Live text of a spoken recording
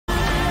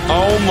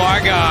Oh my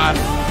god.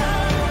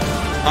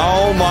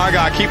 Oh my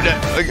god. Keep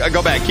the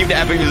go back. Keep the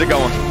epic music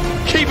going.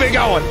 Keep it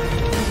going.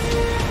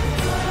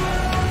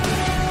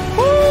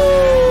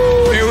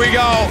 Woo! Here we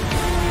go.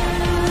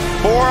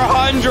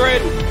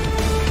 400.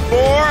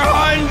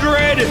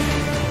 400.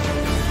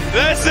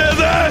 This is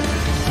it.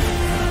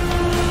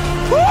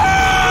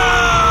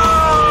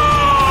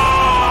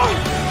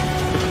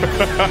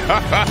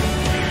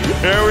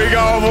 Here we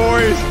go,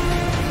 boys.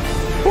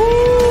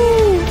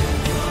 Woo!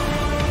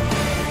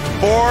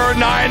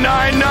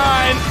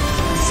 4999.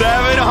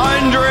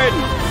 700.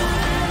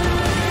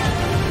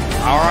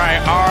 All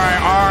right.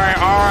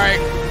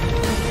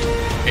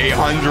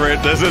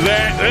 800. This is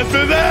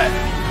it.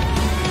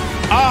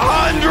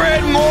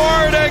 100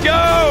 more to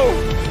go.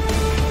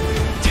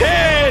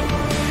 10,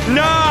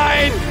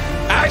 9.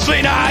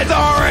 Actually, nah, it's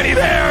already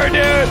there,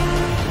 dude.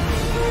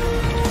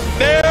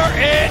 There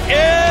it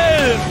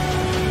is.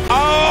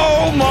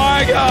 Oh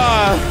my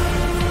god.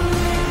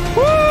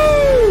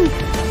 Woo!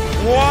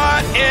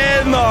 What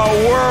in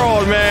the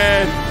world,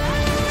 man?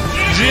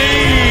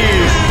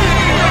 Jeez.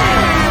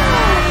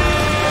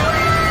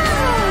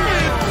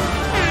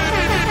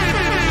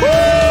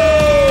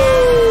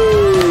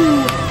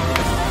 Woo!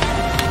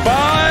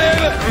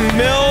 5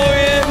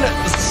 million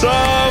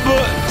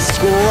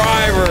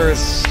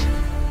subscribers.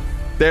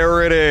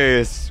 There it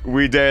is.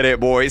 We did it,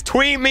 boys.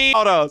 Tweet me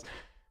photos.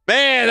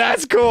 Man,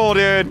 that's cool,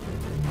 dude.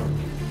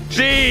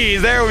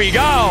 Jeez, there we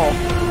go.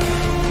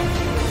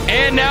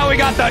 And now we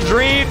got the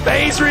dream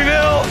face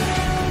reveal.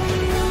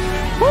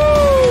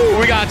 Woo!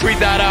 We gotta tweet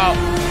that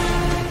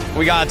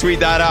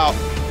out.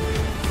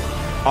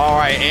 All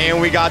right,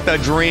 and we got the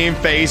dream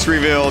face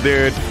reveal,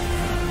 dude.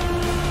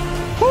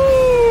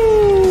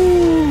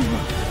 Woo!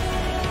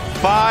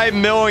 5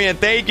 million.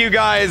 Thank you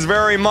guys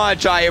very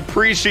much. I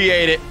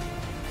appreciate it.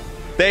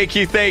 Thank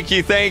you.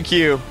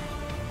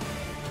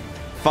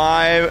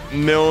 5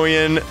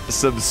 million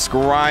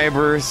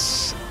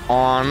subscribers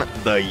on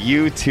the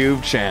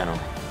YouTube channel.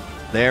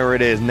 There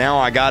it is. Now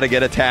I gotta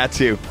get a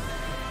tattoo.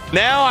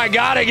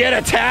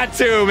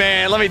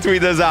 Man. Let me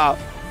tweet this out.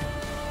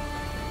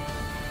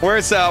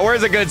 Where's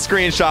a good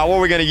screenshot? What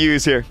are we gonna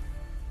use here?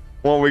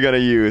 Oh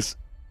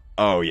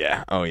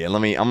yeah. I'm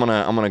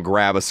gonna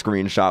grab a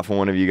screenshot for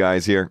one of you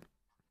guys here.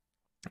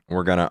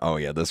 Oh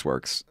yeah, this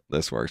works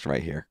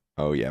right here.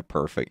 Oh yeah,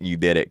 perfect. You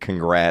did it.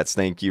 Congrats.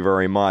 Thank you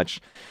very much.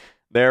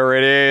 There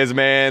it is,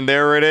 man.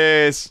 There it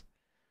is.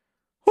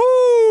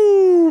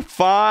 Woo!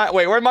 5.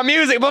 Wait, where's my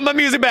music? Put my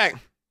music back.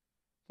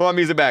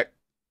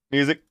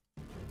 Music.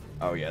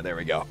 Oh yeah, there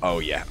we go. Oh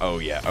yeah.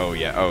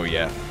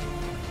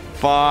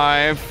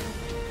 5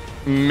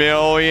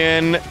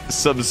 million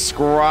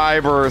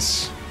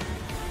subscribers.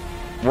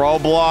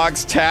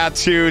 Roblox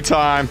tattoo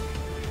time.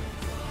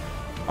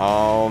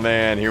 Oh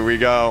man, here we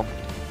go.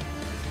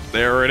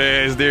 There it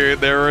is,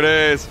 dude. There it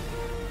is.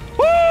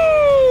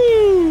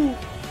 Woo!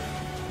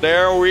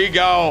 There we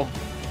go.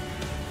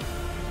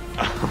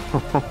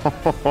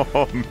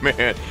 Oh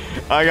man,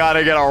 I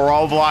gotta get a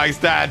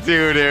Roblox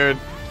tattoo, dude.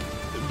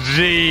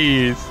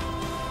 Jeez.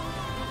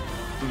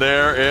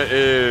 There it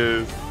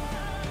is.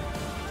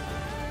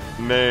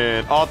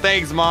 Man. Oh,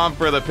 thanks, Mom,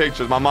 for the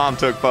pictures. My mom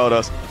took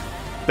photos.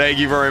 Thank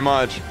you very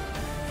much.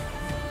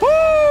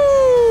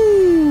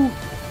 Woo!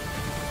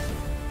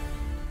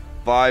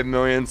 5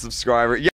 million subscribers. Yeah.